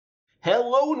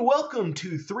Hello and welcome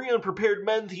to Three Unprepared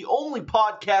Men, the only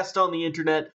podcast on the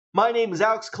internet. My name is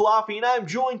Alex Kalafi, and I'm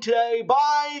joined today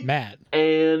by Matt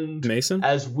and Mason,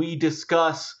 as we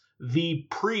discuss the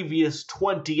previous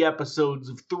 20 episodes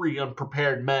of Three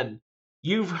Unprepared Men.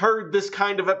 You've heard this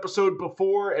kind of episode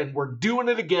before, and we're doing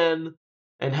it again.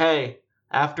 And hey,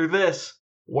 after this,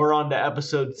 we're on to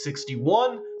episode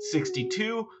 61,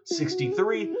 62,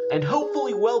 63, and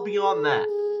hopefully well beyond that.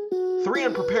 Three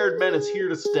Unprepared Men is here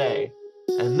to stay,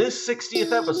 and this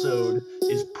 60th episode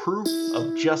is proof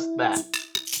of just that.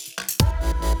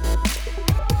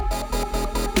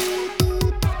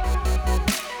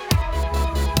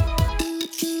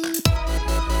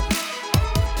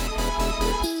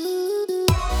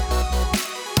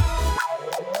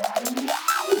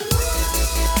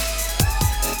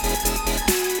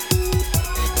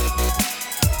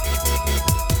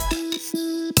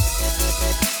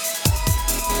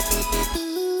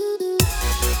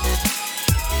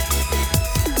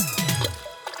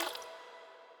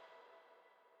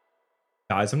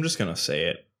 guys, I'm just gonna say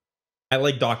it. I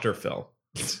like Dr. Phil.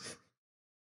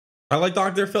 I like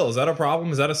Dr. Phil. Is that a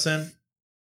problem? Is that a sin?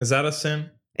 Is that a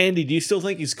sin? Andy, do you still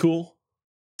think he's cool?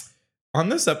 On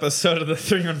this episode of the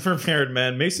Three Unprepared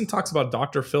Men, Mason talks about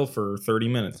Dr. Phil for 30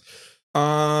 minutes.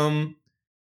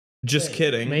 Just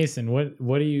kidding. Mason, what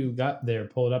do you got there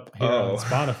pulled up here on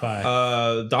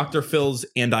Spotify? Dr. Phil's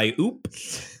And I Oop.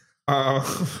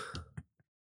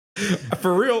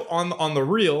 For real, on the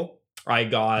real, I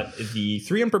got the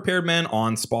Three Unprepared Men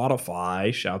on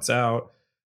Spotify. Shouts out.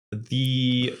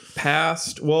 The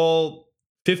past,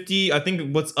 50, I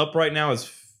think what's up right now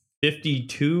is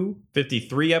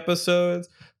 53 episodes,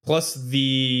 plus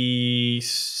the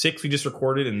 6 we just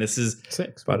recorded, and this is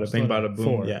 6. Bada bing, bada boom.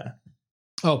 4. Yeah.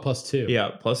 Oh, plus 2.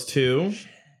 Yeah, plus 2.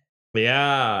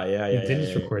 Yeah. We did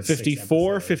just record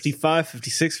 54, 55,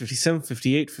 56, 57,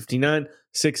 58, 59,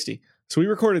 60. So we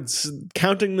recorded,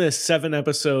 counting this, 7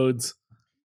 episodes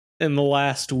in the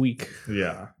last week.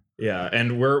 Yeah.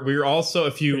 And we're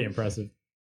also, Pretty impressive.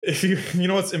 if you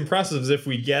know what's impressive is if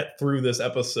we get through this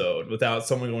episode without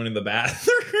someone going to the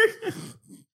bathroom.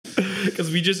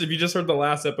 Because if you just heard the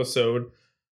last episode,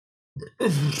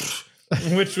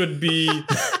 which would be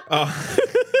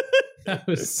That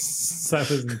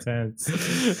was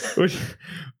intense. which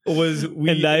was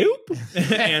And I oop.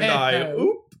 and I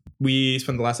oop. We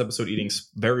spent the last episode eating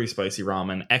very spicy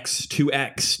ramen,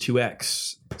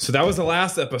 X2X. So that was the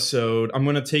last episode. I'm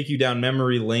going to take you down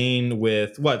memory lane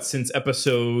with since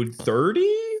episode 30?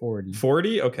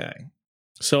 40? Okay.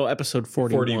 So episode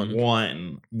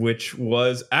 41. Which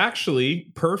was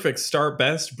actually perfect start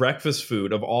best breakfast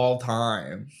food of all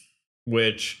time,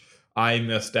 which I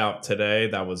missed out today.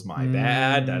 That was my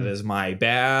bad. That is my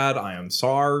bad. I am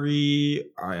sorry.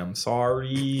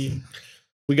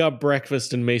 We got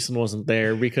breakfast and Mason wasn't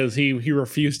there because he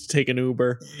refused to take an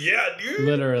Uber. Yeah, dude.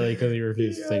 Literally, because he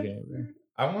refused to take it.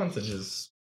 I want to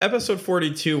just... Episode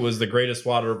 42 was the greatest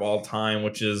water of all time,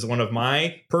 which is one of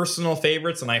my personal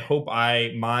favorites, and I hope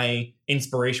my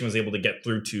inspiration was able to get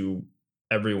through to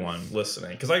everyone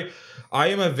listening. Because I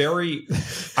am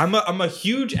I'm a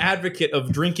huge advocate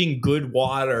of drinking good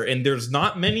water, and there's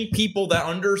not many people that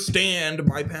understand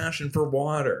my passion for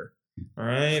water. All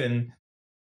right, and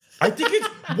I think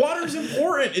water's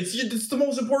important. It's the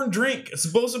most important drink. It's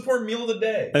the most important meal of the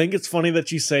day. I think it's funny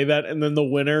that you say that, and then the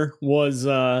winner was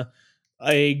a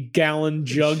gallon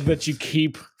jug that you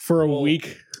keep for a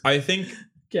week. I think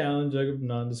Gallon jug of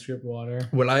nondescript water.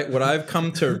 what I've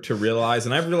come to realize,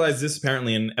 and I've realized this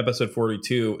apparently in episode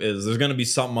 42, is there's going to be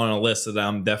something on a list that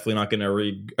I'm definitely not going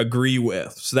to agree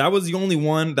with. So that was the only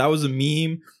one. That was a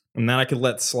meme, and that I could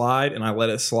let slide, and I let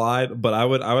it slide. But I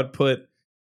would put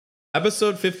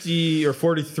episode 50 or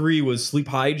 43 was sleep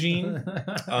hygiene.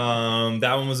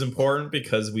 That one was important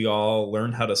because we all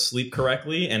learned how to sleep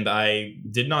correctly, and I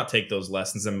did not take those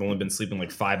lessons. I've only been sleeping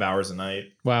like 5 hours a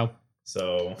night. Wow.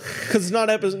 So, because not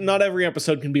every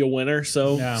episode can be a winner,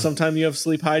 so sometimes you have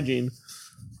sleep hygiene.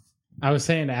 I was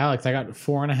saying to Alex, I got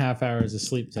 4.5 hours of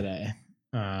sleep today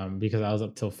because I was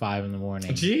up till 5 in the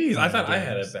morning. Jeez, I thought I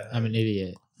had it bad. I'm an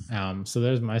idiot. So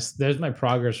there's my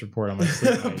progress report on my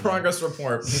sleep. Right Progress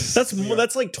report.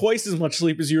 That's like twice as much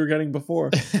sleep as you were getting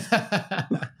before.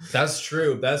 That's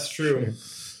true.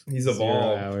 He's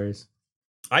evolved. 0 hours.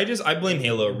 I blame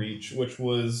Halo Reach, which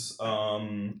was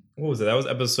what was it?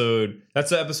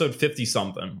 That's episode 50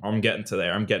 something. I'm getting to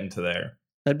there.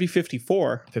 That'd be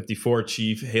 54. 54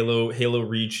 Chief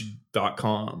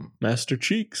HaloReach.com. Master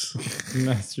Cheeks.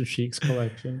 Master Cheeks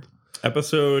collection.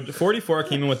 Episode 44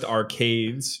 came in with the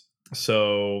arcades.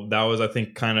 So that was, I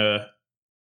think, kind of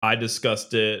I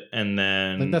discussed it, and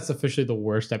then I think that's officially the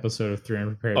worst episode of 3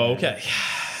 Unprepared. Oh, Men. okay.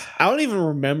 I don't even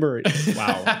remember it.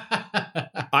 Wow.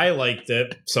 I liked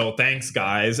it. So thanks,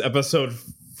 guys. Episode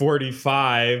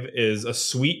 45 is a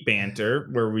sweet banter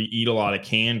where we eat a lot of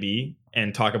candy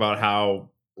and talk about how,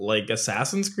 like,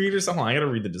 Assassin's Creed or something. I gotta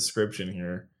read the description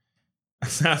here.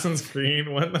 Assassin's Creed.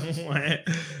 What?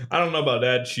 I don't know about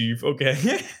that, Chief.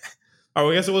 Okay. Oh,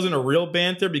 I guess it wasn't a real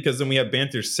banter because then we have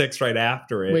banter 6 right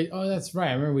after it. Wait, oh, that's right.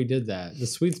 I remember we did that. The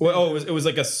sweets. Well, it was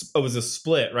like a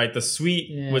split, right? The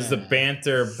sweet was the Yeah.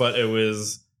 banter, but it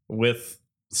was with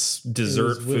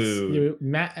dessert food.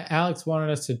 Alex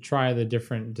wanted us to try the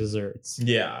different desserts.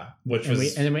 Yeah, which And,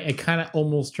 was then it kind of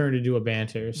almost turned into a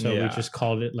banter, so we Yeah. just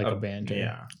called it like a banter.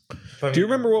 Yeah. Do you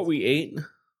remember what we ate?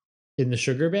 In the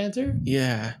sugar banter,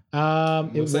 Yeah.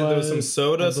 it Looks like there was some I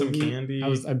soda, some believe- candy.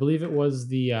 I believe it was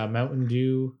the Mountain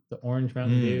Dew, the orange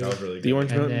Mountain Dew, That was really good. The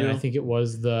orange and Mountain then I Dew. think it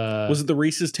was the. Was it the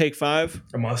Reese's Take 5?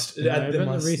 It must. It might have it been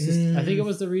must- the Reese's. I think it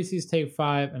was the Reese's Take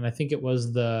 5, and I think it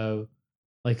was the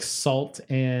like salt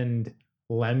and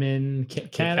lemon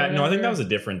cat. No, I think that was a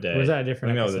different day. Or was that a I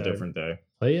different? think that was a episode? different day.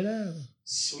 Play it out.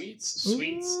 Sweets,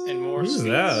 and more Who's sweets.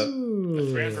 that?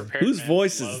 Ooh. Three Unprepared Whose Men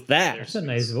voice is love that? their That's a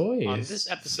nice sweets. voice. On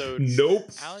this episode, Nope.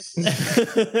 Alex.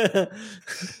 Yeah,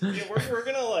 we're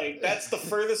gonna like. That's the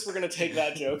furthest we're gonna take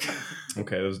that joke.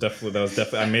 Okay, that was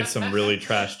definitely. I made some really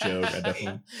trash joke. I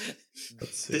definitely.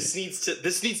 Let's see.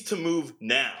 This needs to move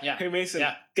now. Yeah. Hey Mason,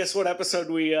 Yeah. guess what episode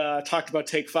we talked about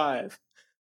Take 5?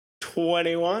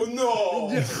 21. No,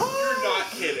 you're not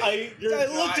kidding. I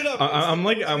looked it up. I'm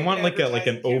like I want like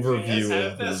an overview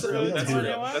of That's this. real. That's Dude.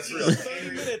 real. That's real. 30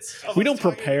 minutes of We us don't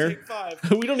talking prepare. Take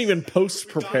 5. We don't even post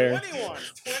prepare. 21.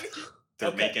 They're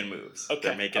Okay. making moves. Okay,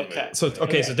 They're making okay. moves. So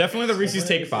so definitely the Reese's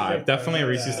Take 5. Definitely a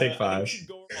Reese's Take 5.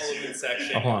 Halloween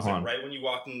section. Oh, hold on, It was, hold on. like, right when you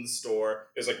walked into the store,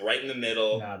 it was like right in the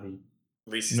middle. Nabi.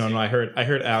 Reese's. No, Take I 5.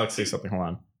 heard Alex say something. Hold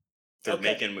on. They're Okay.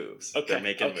 making moves. Okay, They're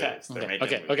making okay, moves. They're okay,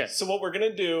 making moves. okay. So what we're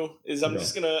gonna do is I'm Go.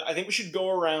 just gonna. I think we should go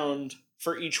around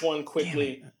for each one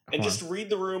quickly and Hold just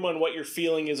read the room on what your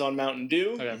feeling is on Mountain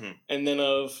Dew, Okay. Mhm. and then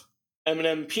of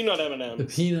M&M peanut The M&M,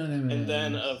 peanut M&M. and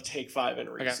then of Take 5 and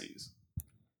Reese's.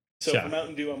 So Yeah. for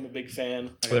Mountain Dew, I'm a big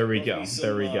fan. There we Love go. me some,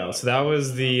 There we go. So that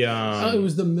was the Oh, it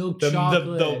was the milk the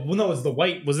chocolate. no, it was the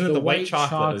white. Wasn't it the white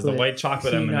chocolate? It was the white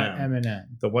chocolate peanut M&M. M&M.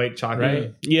 The white chocolate.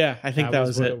 Right? Yeah, I think that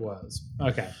was what it. it was.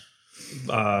 Okay.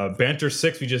 Banter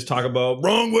 6, we just talk about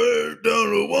wrong way down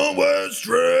the one way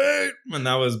straight, and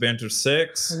that was Banter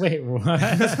 6. Wait, what?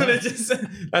 That's what it just said.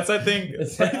 That's I think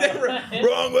right there.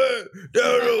 Wrong way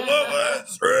down the one way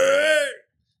straight.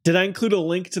 Did I include a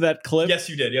link to that clip? Yes,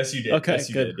 you did. Yes, you did. Okay, yes,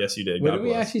 you good. did. Yes, you did. What God did we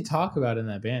bless. actually talk about in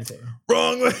that banter?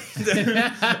 Wrong way.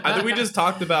 I think we just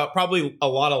talked about probably a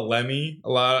lot of Lemmy. A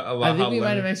lot. I think how we might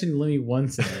have Lemmy- mentioned Lemmy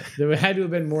once in it. There had to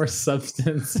have been more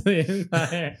substance in the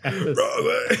entire episode. Wrong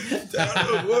way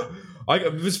down the one-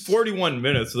 it was 41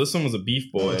 minutes, so this one was a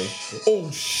beef boy.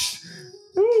 Oh,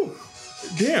 Woo.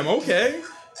 Damn, okay.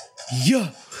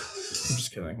 Yeah. I'm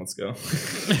just kidding. Let's go.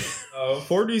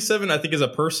 47, I think, is a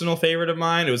personal favorite of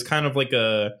mine. It was kind of like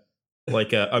a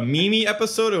meme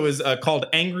episode. It was called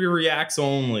Angry Reacts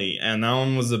Only, and that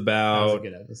one was That was a about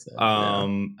good episode. I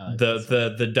like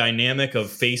the dynamic of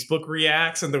Facebook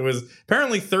reacts, and there was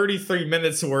apparently 33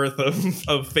 minutes worth of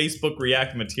Facebook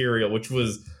react material, which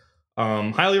was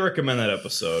highly recommend that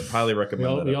episode. Highly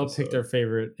recommend that we all episode. picked our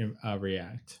favorite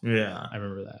react. Yeah. I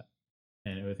remember that,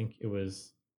 and I think it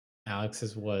was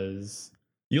Alex's was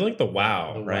You like the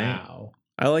wow, the right? wow.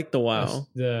 I like the wow.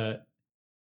 The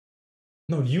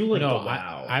No, you like no, the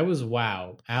wow. I was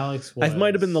wow. Alex was. I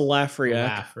might have been the laugh the react.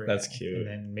 laugh react. That's cute.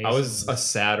 And then I was Mason a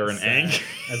sadder and sad. angry.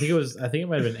 I think it was. I think it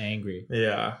might have been angry.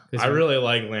 Yeah, 'Cause I you- really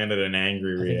like landed an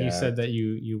angry I think react. you said that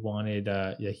you wanted.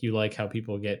 You like how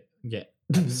people get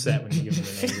upset when you give them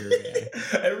an angry react.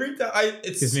 Every time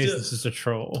it's Because still, Mason's just a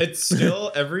troll. it's still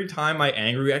every time I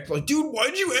angry react, like, dude,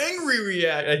 why'd you angry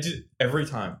react? I just every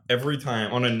time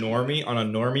on a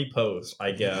normie post,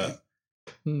 I get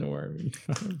Normie.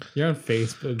 You're on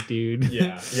Facebook, dude.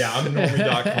 yeah, I'm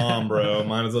normie.com, bro.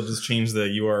 Might as well just change the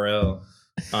URL.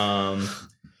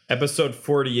 Episode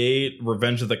 48,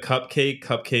 Revenge of the Cupcake.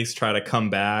 Cupcakes try to come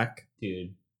back.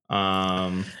 dude.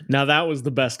 Now that was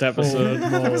the best episode. Holy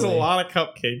There was a moly. lot of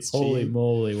cupcakes. Holy Chief.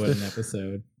 moly, what an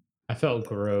episode! I felt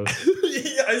gross.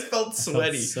 Yeah, I felt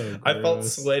sweaty. so I felt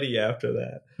gross. sweaty after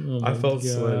that. Oh I my felt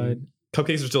sweaty. God.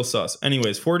 Cupcakes are still sus.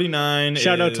 Anyways, 49.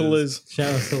 Shout out to is- Liz.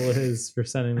 Shout out to Liz for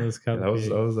sending those Yeah,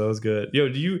 cupcakes. that was good. Yo,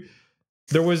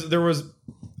 there was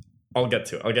I'll get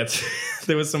to it.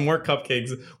 There was some more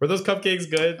cupcakes. Were those cupcakes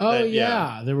good? Oh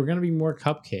yeah, there were gonna be more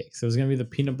cupcakes. It was gonna be the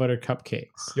peanut butter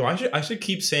cupcakes. Yo, I should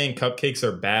keep saying cupcakes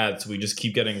are bad, so we just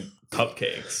keep getting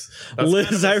cupcakes. That's Liz,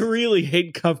 kind of I really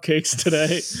hate cupcakes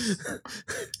today.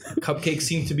 cupcakes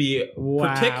seem to be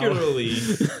Wow. particularly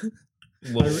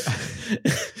low.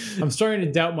 I'm starting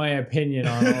to doubt my opinion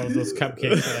on all of those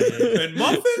cupcakes that I ate. And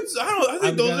muffins? I think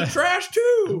I'm those gonna- are trash I'm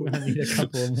too. gonna need a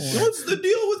couple more. What's the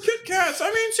deal with Kit Kats?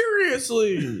 I mean,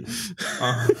 seriously.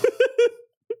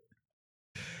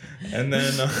 And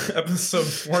then episode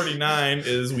 49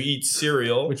 is we eat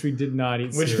cereal, Which we did not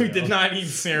eat. which we did not eat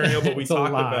cereal, but we It's a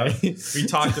talked lie. about. We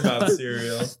talked about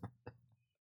cereal.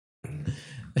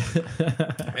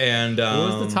 And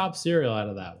what was the top cereal out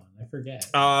of that one? I forget.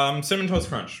 Cinnamon Toast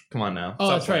Crunch. Come on now. Oh,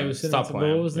 Stop that's right. playing. It was Stop Cinnamon.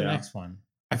 playing. What was the Yeah. next one?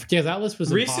 I forget. That list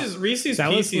was Reese's That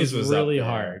list Pieces was was really up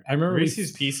there. hard. I remember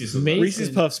Reese's Pieces was Mason- up Reese's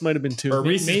Puffs might have been two. Or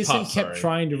Reese's Mason Puffs, kept sorry.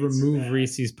 trying to remove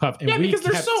Reese's Puff, and Yeah, we because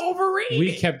they're kept, so overrated.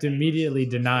 we kept immediately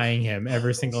denying him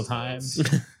every single time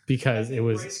because it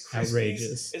was Rice Krispies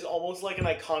outrageous. Is almost like an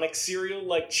iconic cereal,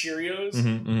 like Cheerios,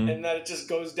 Mhm, mhm. and that it just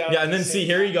goes down. Yeah, to and the then see, same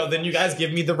here you go. kind Then of you guys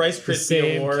give me the Rice The Krispie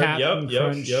same award. Captain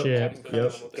Crunch Yep. chip.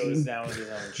 Goes down with his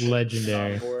own shit.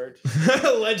 Legendary.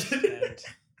 Soundboard Legend. and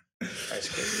Rice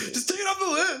Krispies. Just take it off the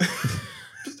list.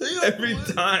 Just take it off every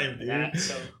time, dude. That,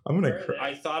 so I'm gonna cry.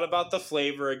 I thought about the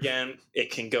flavor again.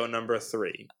 It can go number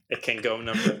 3. It can go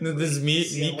number. This is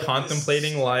me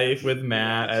contemplating life with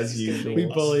Matt as usual. We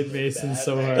bullied Mason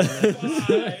so hard.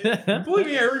 Believe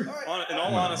me, every In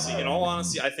all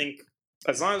honesty, I think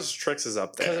as long as Trix is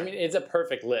up Because there, I mean, it's a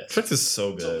perfect list. Trix is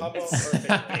so so good. how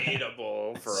about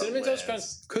debatable for Cinnamon a Toast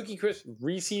list? Crunch, Cookie Crisp,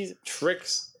 Reese's,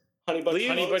 Trix, Honey Bunch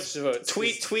Honey of Bunch of Oats.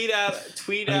 Tweet Honey at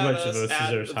Bunch of us Oats at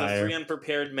deserves the higher. 3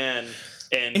 unprepared men.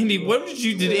 And Andy, what did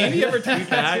you? Did Andy ever tweet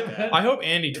back? I hope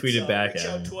Andy tweeted back Reach at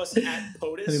out him. to us at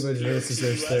POTUS. Honey Bunch of Oats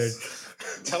deserves third.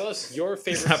 Tell us your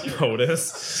favorite At cereal.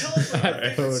 POTUS. Tell us what your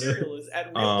favorite POTUS. cereal is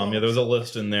at Yeah, there was a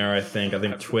list in there. I think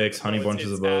Twix, Honey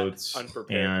Bunches of It's at Oats,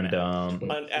 Unprepared and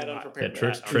Men. at yeah, unprepared.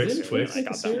 Trix, Men. Trix, Isn't Twix. Twix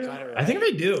a cereal? I think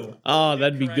they do. Oh,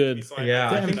 that'd be good. Yeah,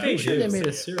 I I'm think pretty they sure do. they made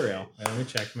a cereal. Let me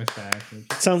check my facts.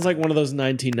 Sounds like one of those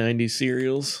 1990s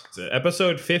cereals. So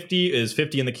episode 50 is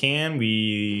 50 in the can.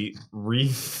 We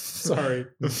Sorry,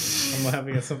 I'm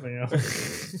laughing at something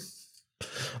else.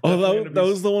 Oh, Definitely that gonna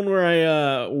be- was the one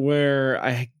where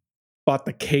I bought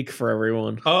the cake for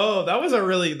everyone. Oh, that was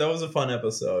a fun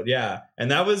episode. Yeah. And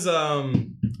that was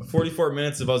 44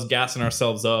 minutes of us gassing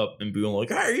ourselves up and being like,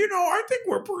 hey, I think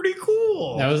we're pretty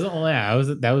cool. That was the only. Yeah,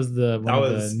 that was the one That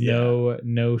of was- the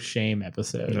no shame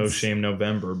episodes. No Shame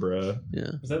November, bruh.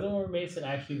 Yeah. Was that the one where Mason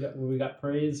actually got where we got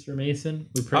praise for Mason?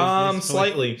 We praised Mason for,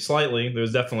 like, Slightly. There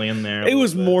was definitely in there. It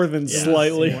was more than Yeah.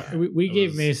 slightly. We It gave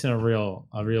was- Mason a real.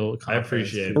 I Confidence.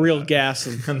 appreciate it. A real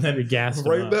gassing. And then We gassed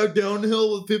him up. back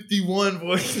downhill with 51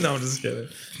 boys. No, I'm just kidding.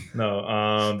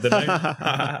 No, the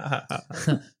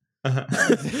next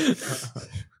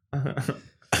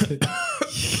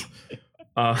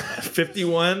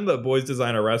 51, the boys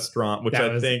design a restaurant, which That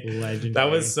I was think legendary.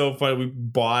 that was so funny. We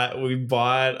bought it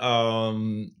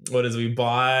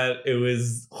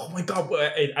was, oh my god,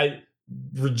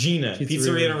 Regina,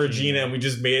 Pizzeria in Regina, and we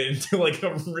just made it into like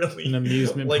a really An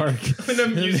amusement like, park. an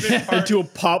amusement park, Into a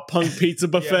pop punk pizza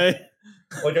buffet.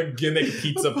 like a gimmick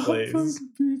pizza place.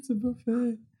 Pizza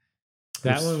buffet.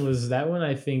 That one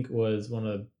I think was one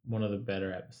of the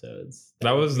better episodes.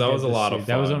 That was we a did this lot year. of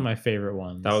That was fun. one of my favorite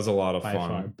ones. That was a lot of by fun.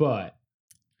 far. But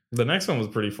The next one was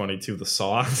pretty funny too. The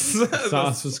sauce.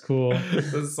 sauce was cool.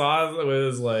 The sauce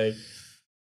was like,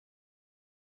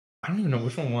 I don't even know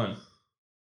which one won.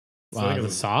 So I think it The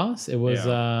was- sauce. It was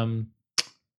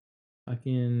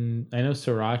fucking. I know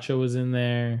sriracha was in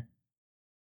there.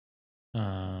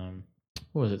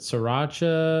 What was it?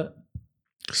 Sriracha,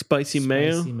 Spicy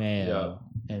mayo. spicy mayo,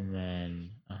 and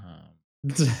then.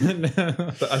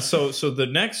 So the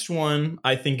next one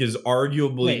I think is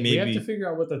arguably Wait, we have to maybe. figure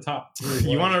out what the top three.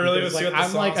 You was, wanna really because, see like, what the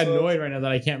I'm like sauce was? annoyed right now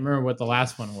that I can't remember what the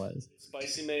last one was.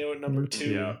 Spicy mayo at number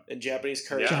 2, Yeah. and Japanese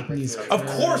curry. Yeah. at number Japanese 3. Of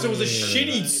course, it was a Yeah.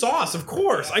 shitty sauce. Of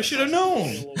course, I should have known.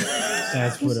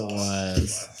 That's what it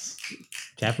was.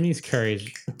 Japanese curries.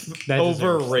 That deserves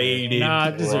Overrated. Nah,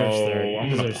 it deserves bro. third. It I'm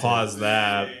gonna deserves pause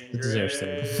that. It deserves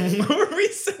third. What were we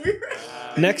saying?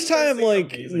 Next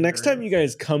time you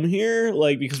guys come here,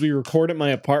 like because we record at my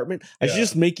apartment, I should Yeah.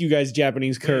 just make you guys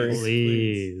Japanese curry.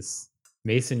 Please.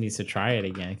 Mason needs to try it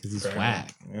again because he's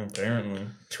whack. Yeah, apparently.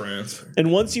 Transfer.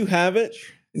 And once you have it,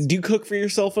 do you cook for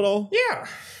yourself at all? Yeah.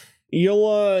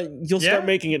 You'll Yeah? start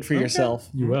making it for Okay. yourself.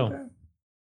 You will.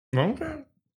 Okay.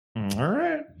 All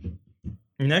right.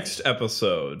 Next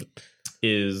episode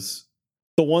is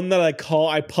The one that I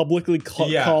publicly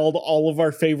Yeah. called all of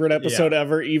our favorite episode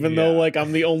ever, even though Yeah. like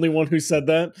I'm the only one who said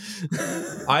that.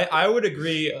 I would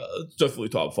agree. It's definitely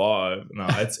top 5. No,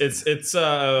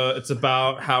 it's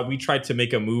about how we tried to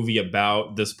make a movie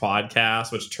about this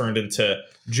podcast, which turned into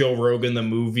Joe Rogan the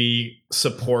movie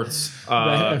supports.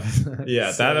 Yeah,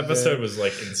 that episode was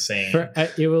like insane.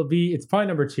 It's probably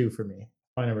number 2 for me.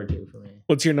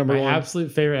 What's your number My one?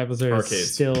 absolute favorite episode Arcades.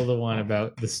 is still the one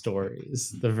about the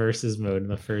stories, the versus mode in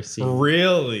the first season.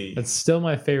 Really? That's still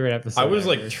my favorite episode. I was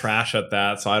like ever. trash at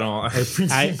that, so I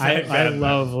don't. I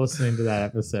love listening to that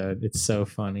episode. It's so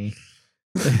funny.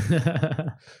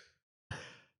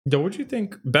 Yo, what'd you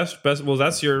think? Best. Well,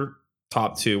 that's your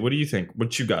top 2. What do you think?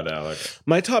 What you got, Alex?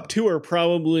 My top 2 are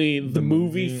probably the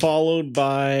movie movie. followed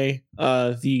by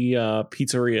the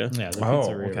pizzeria. Yeah, the Oh,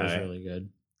 pizzeria was okay. really good.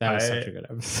 That was such a good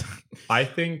episode. I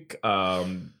think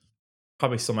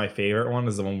probably still my favorite one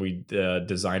is the one we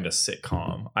designed a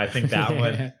sitcom. I think that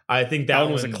one. I think That that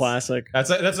one was a one's- classic. That's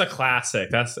a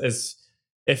classic.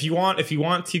 If you want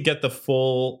to get the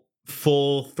full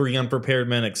 3 Unprepared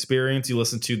Men experience, you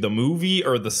listen to the movie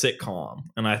or the sitcom,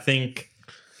 and I think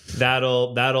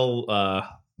that'll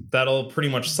pretty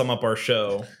much sum up our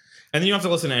show. And then you don't have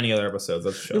to listen to any other episodes.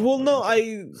 That's the show. Well, no,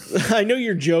 I know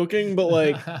you're joking, but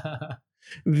like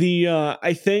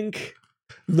I think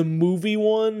the movie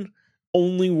one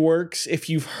only works if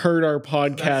you've heard our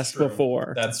podcast true.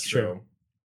 before. That's true.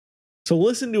 So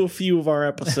listen to a few of our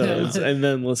episodes and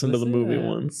then listen to the movie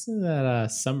one. Listen to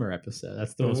that summer episode.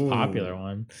 That's the most Ooh. popular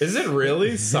one. Is it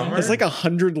really summer? It's like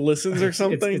 100 listens or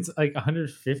something. It's like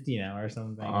 150 now or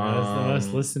something. That's the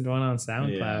most listened one on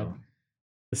SoundCloud. Yeah.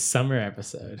 The summer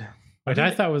episode, which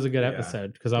I thought was a good yeah.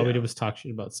 episode because all we Yeah. did was talk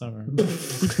shit about summer.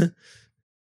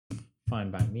 Fine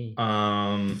by me.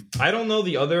 I don't know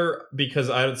the other because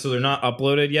so they're not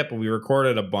uploaded yet, but we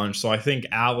recorded a bunch. So I think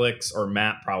Alex or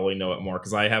Matt probably know it more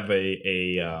because I have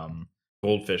a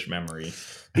goldfish memory.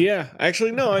 Yeah,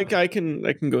 actually, no, I can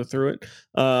go through it.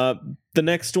 The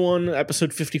next one,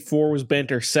 episode 54, was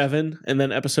Banter 7, and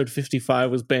then episode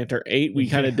 55 was Banter 8. We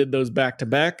kind of did those back to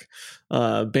back.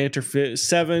 Banter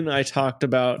 7, I talked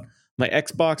about my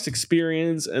Xbox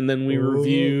experience, and then we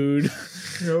reviewed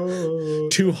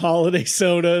 2 holiday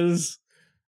sodas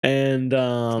and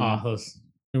Those.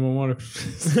 Anyone want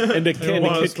to? and a can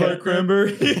of Kit Kat.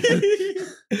 cranberry.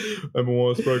 Everyone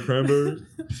want to Sprite cranberry?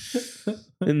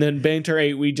 And then Banter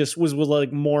 8, we just was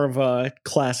like more of a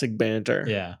classic banter.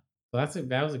 Yeah, well,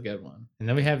 that was a good one. And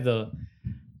then we have the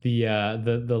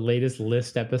latest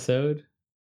list episode,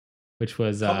 which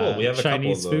was We have a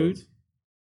Chinese couple of food. those.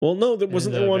 Well, no, there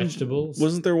wasn't and, there one. vegetables.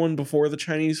 Wasn't there one before the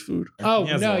Chinese food? Oh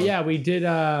He has no, one. yeah, we did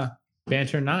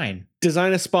Banter 9.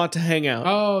 Design a spot to hang out.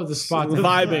 Oh, the spot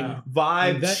Vibing.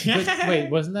 Vibe.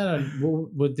 Wait, wasn't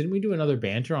that didn't we do another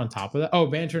banter on top of that? Oh,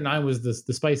 Banter 9 was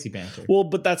the spicy banter. Well,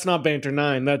 but that's not banter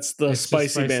 9. That's the It's just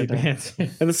spicy banter.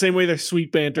 And the same way there's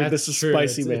sweet banter, That's this is true.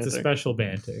 spicy It's banter. a special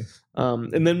banter.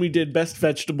 And then we did best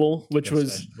vegetable, which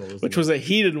was a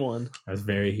heated one. I was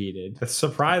very heated. That's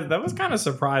surprised. That was kind of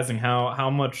surprising how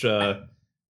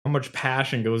much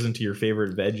passion goes into your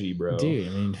favorite veggie, bro. Dude,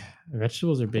 I mean,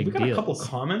 vegetables are big we got deals. a couple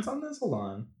comments on this. Hold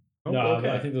on. Oh, No, okay.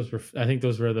 I think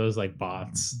those were those like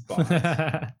bots. Bots.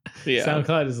 Yeah.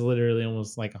 SoundCloud is literally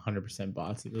almost like 100%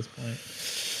 bots at this point.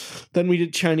 Then we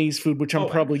did Chinese food, which I'm Oh,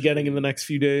 probably getting in the next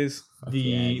few days.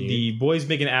 The Boys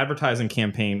Making Advertising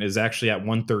campaign is actually at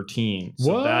 113.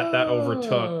 So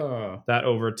that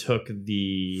overtook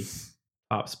the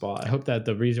top spot. I hope that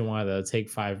the reason why the Take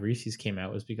 5 Reese's came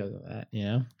out was because of that. You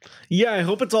know, Yeah, I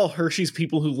hope it's all Hershey's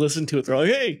people who listen to it. They're like,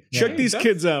 hey, check Yeah, these that's-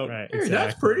 kids out. right? Hey,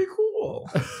 that's pretty cool.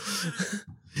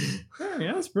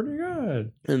 Yeah, that's pretty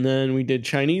good. And then we did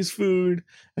Chinese food,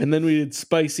 and then we did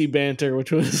spicy banter,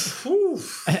 which was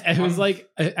It was like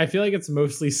I feel like it's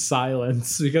mostly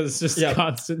silence because it's just Yeah.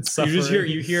 constant suffering.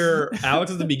 You hear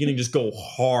Alex at the beginning just go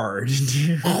hard.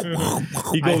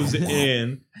 He goes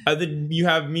in, and then you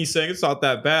have me saying it's not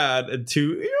that bad, and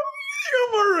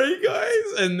I'm alright,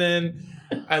 guys, and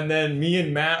then me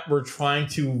and Matt were trying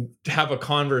to have a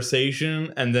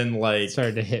conversation, and then like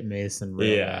started to hit Mason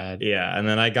real bad. yeah, and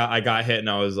then I got hit, and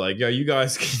I was like, "Yo, you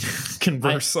guys can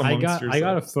converse I amongst got a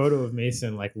yourselves." photo of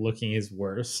Mason like looking his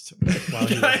worst while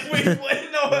he was, Wait,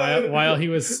 no. while he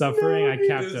was suffering. I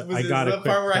This got the a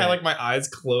quick part where I had pic. like my eyes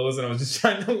closed, and I was just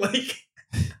trying to like.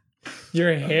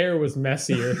 Your hair was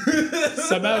messier.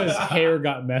 Somehow his hair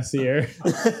got messier.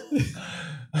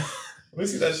 Let me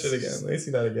see that shit again. Let me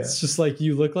see that again. It's just like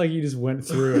you look like you just went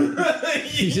through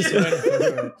it. You just went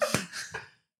through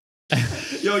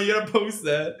it. Yo, you gotta post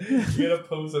that. You gotta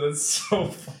post it. It's so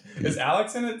fun. Is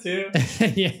Alex in it too?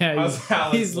 Yeah, How's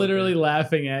Alex he's literally looking?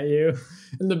 laughing at you.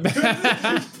 In the back.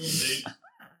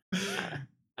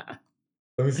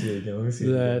 Let me see it again. Let me see it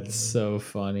again. That's so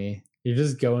funny. You're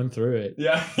just going through it.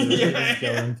 Yeah, You're yeah, just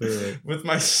going through it. with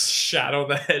my Shadow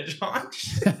the Hedgehog.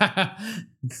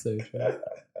 It's so true.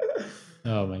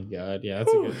 Oh my god. Yeah,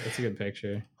 that's a good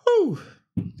picture. Whew.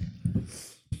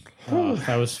 Oh,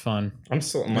 that was fun. I'm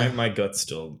still my gut's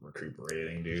still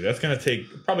recuperating, dude. That's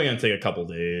probably gonna take a couple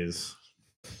days.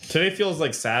 Today feels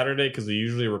like Saturday because we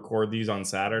usually record these on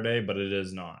Saturday, but it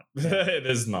is not. It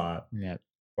is not. Yeah.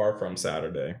 Far from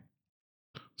Saturday.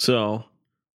 So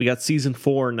we got season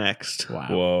 4 next. Wow.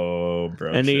 Whoa,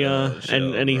 bro. Any chill,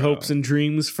 any bro. hopes and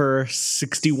dreams for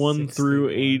 61 through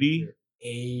 80?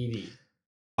 80.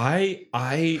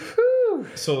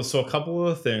 So a couple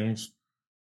of things.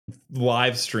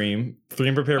 Live stream. 3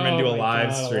 Unprepared Men do a my live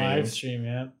God, stream. A live stream,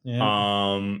 yeah.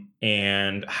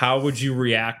 And how would you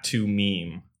react to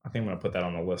meme? I think I'm gonna put that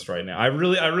on the list right now. I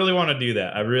really want to do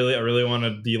that. I really want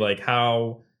to be like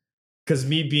how, because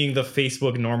me being the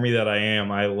Facebook normie that I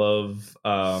am, I love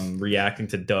reacting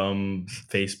to dumb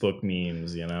Facebook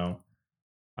memes. You know.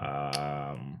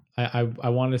 I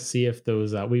want to see if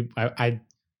those I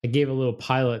gave a little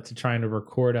pilot to trying to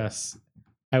record us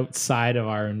outside of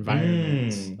our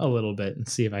environments a little bit and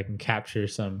see if I can capture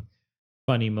some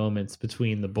funny moments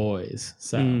between the boys.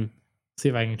 So see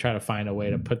if I can try to find a way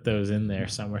to put those in there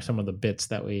somewhere. Some of the bits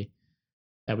that we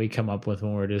come up with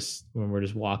when we're just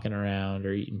walking around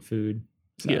or eating food.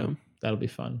 So Yeah, that'll be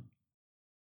fun.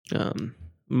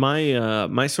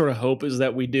 My sort of hope is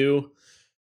that we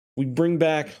bring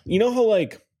back, you know how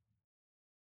like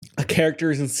a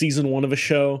character is in season 1 of a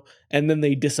show and then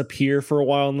they disappear for a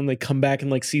while and then they come back in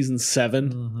like season 7.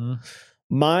 Mm-hmm.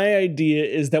 My idea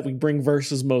is that we bring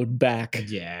versus mode back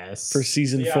Yes. for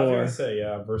season 4. I was gonna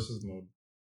say versus mode.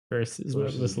 Versus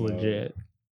mode was mode. legit.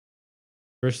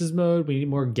 Versus mode, we need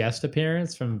more guest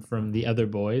appearance from the other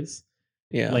boys.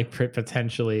 Yeah, Like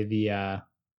potentially the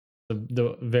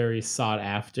very sought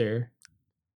after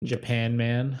Japan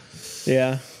man.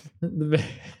 yeah.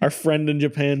 Our friend in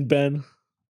Japan, Ben.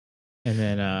 And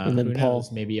then who Paul.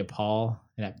 knows, maybe a Paul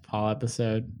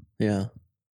episode. Yeah.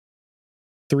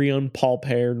 3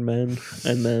 unpall-paired men,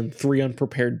 and then 3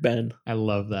 unprepared Ben. I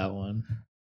love that one.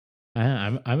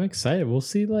 I'm excited. We'll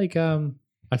see. Like I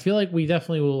feel like we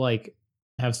definitely will like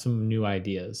have some new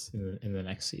ideas in the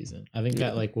next season. I think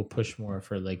that like will push more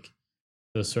for like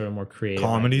those sort of more creative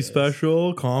Comedy ideas.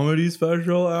 special,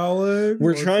 Alex.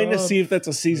 We're trying to see if that's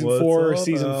a season What's 4 or up,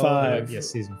 season Alex? 5. Yeah,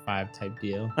 season 5 type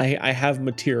deal. I have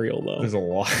material though. There's a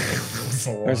lot.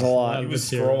 There's a lot. He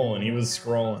was Material.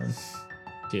 scrolling.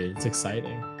 Dude, it's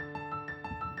exciting.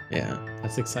 Yeah.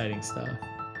 That's exciting stuff.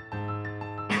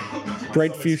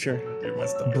 Bright future. Dude, my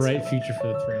stomach's Bright future for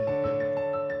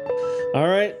the All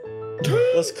right.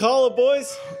 Let's call it,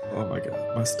 boys. Oh my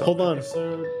god, my stomach. Hold on.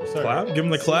 Episode, Clap? Give him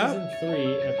the clap? Season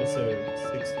 3, episode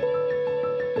 60.